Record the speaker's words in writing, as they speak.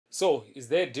So, is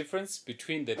there a difference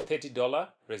between the $30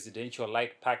 residential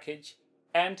Lite package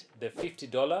and the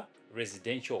 $50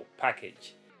 residential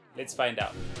package? Let's find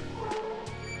out.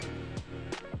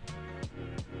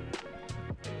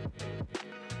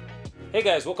 Hey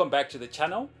guys, welcome back to the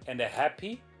channel and a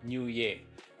happy new year.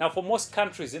 Now, for most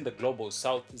countries in the global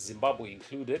south, Zimbabwe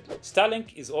included,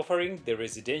 Starlink is offering the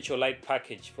residential Lite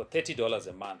package for $30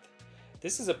 a month.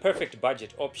 This is a perfect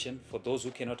budget option for those who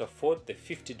cannot afford the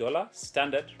 $50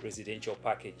 standard residential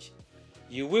package.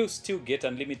 You will still get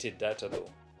unlimited data though.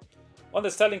 On the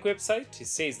Starlink website, it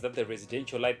says that the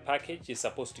residential Lite package is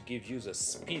supposed to give users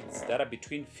speeds that are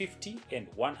between 50 and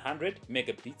 100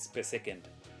 megabits per second,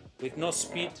 with no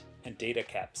speed and data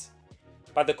caps.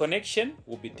 But the connection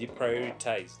will be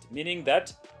deprioritized, meaning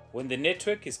that when the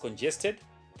network is congested,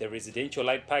 the residential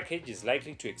Lite package is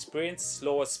likely to experience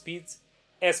slower speeds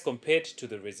as compared to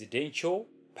the residential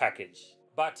package.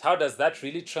 But how does that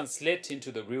really translate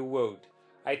into the real world?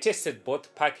 I tested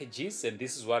both packages and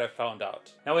this is what I found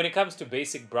out. Now, when it comes to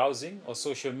basic browsing or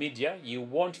social media, you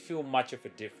won't feel much of a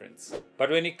difference.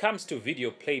 But when it comes to video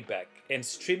playback and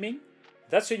streaming,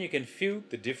 that's when you can feel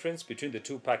the difference between the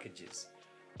two packages.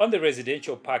 On the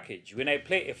residential package, when I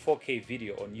play a 4K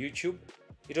video on YouTube,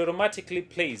 it automatically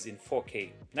plays in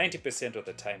 4K 90% of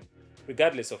the time,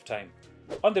 regardless of time.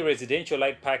 On the residential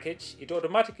Lite package, it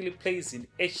automatically plays in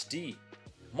HD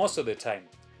most of the time.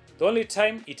 The only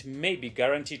time it may be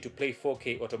guaranteed to play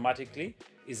 4K automatically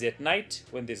is at night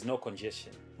when there's no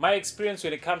congestion. My experience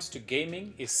when it comes to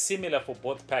gaming is similar for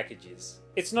both packages.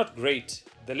 It's not great.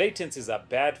 The latencies are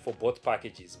bad for both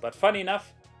packages, but funny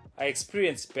enough, I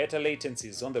experienced better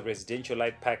latencies on the residential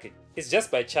Lite package. It's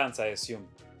just by chance, I assume.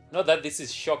 Not that this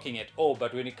is shocking at all,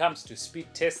 but when it comes to speed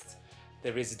tests,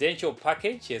 the residential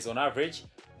package has on average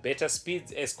better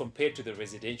speeds as compared to the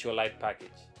residential Lite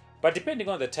package. But depending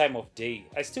on the time of day,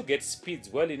 I still get speeds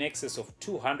well in excess of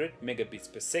 200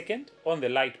 megabits per second on the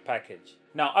Lite package.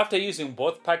 Now, after using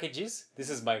both packages, this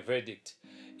is my verdict.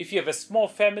 If you have a small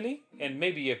family and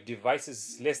maybe you have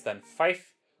devices less than 5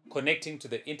 connecting to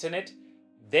the internet,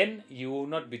 then you will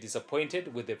not be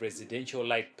disappointed with the residential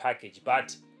Lite package.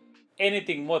 But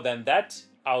anything more than that,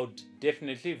 I would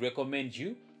definitely recommend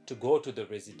you to go to the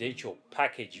residential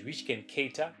package, which can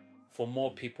cater for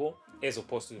more people as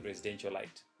opposed to the residential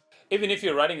Lite. Even if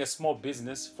you're running a small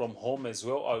business from home as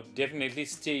well, I would definitely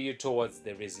steer you towards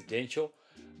the residential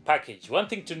package. One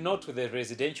thing to note with the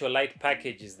residential Lite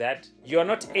package is that you are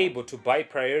not able to buy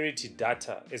priority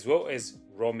data as well as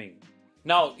roaming.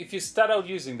 Now, if you start out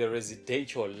using the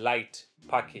residential Lite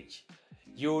package,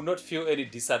 you will not feel any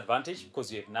disadvantage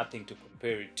because you have nothing to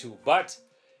compare it to. But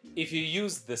if you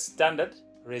use the standard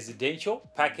residential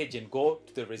package and go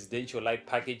to the residential Lite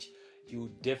package,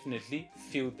 you definitely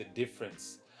feel the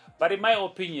difference. But in my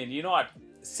opinion, you know what?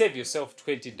 Save yourself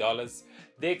 $20.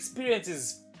 The experience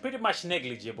is pretty much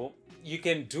negligible. You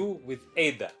can do with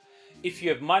either. If you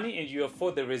have money and you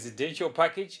afford the residential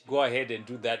package, go ahead and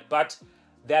do that. But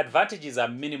the advantages are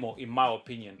minimal in my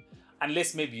opinion,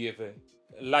 unless maybe you have a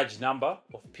large number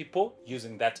of people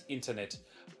using that internet.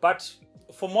 But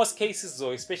for most cases,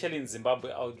 or especially in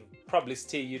Zimbabwe, I would probably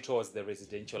steer you towards the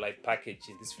residential Lite package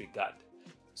in this regard.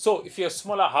 So if you're a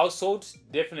smaller household,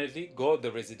 definitely go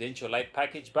the residential Lite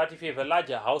package. But if you have a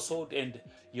larger household and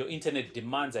your internet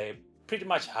demands are pretty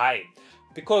much high,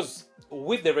 because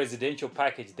with the residential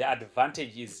package, the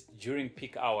advantage is during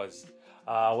peak hours.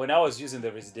 When I was using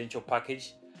the residential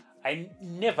package, I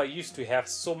never used to have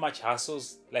so much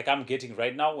hassles like I'm getting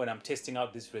right now when I'm testing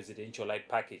out this residential Lite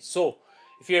package. So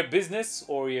if you're a business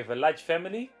or you have a large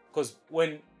family, because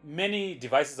when many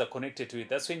devices are connected to it,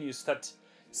 that's when you start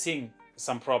seeing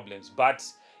some problems. But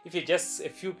if you're just a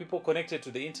few people connected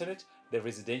to the internet, the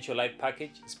residential Lite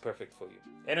package is perfect for you.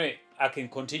 Anyway, I can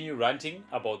continue ranting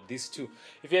about this too.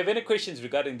 If you have any questions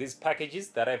regarding these packages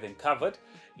that I haven't covered,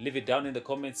 leave it down in the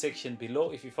comment section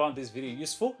below. If you found this video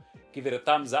useful, give it a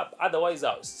thumbs up. Otherwise,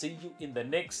 I'll see you in the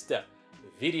next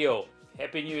video.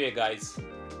 Happy New Year, guys.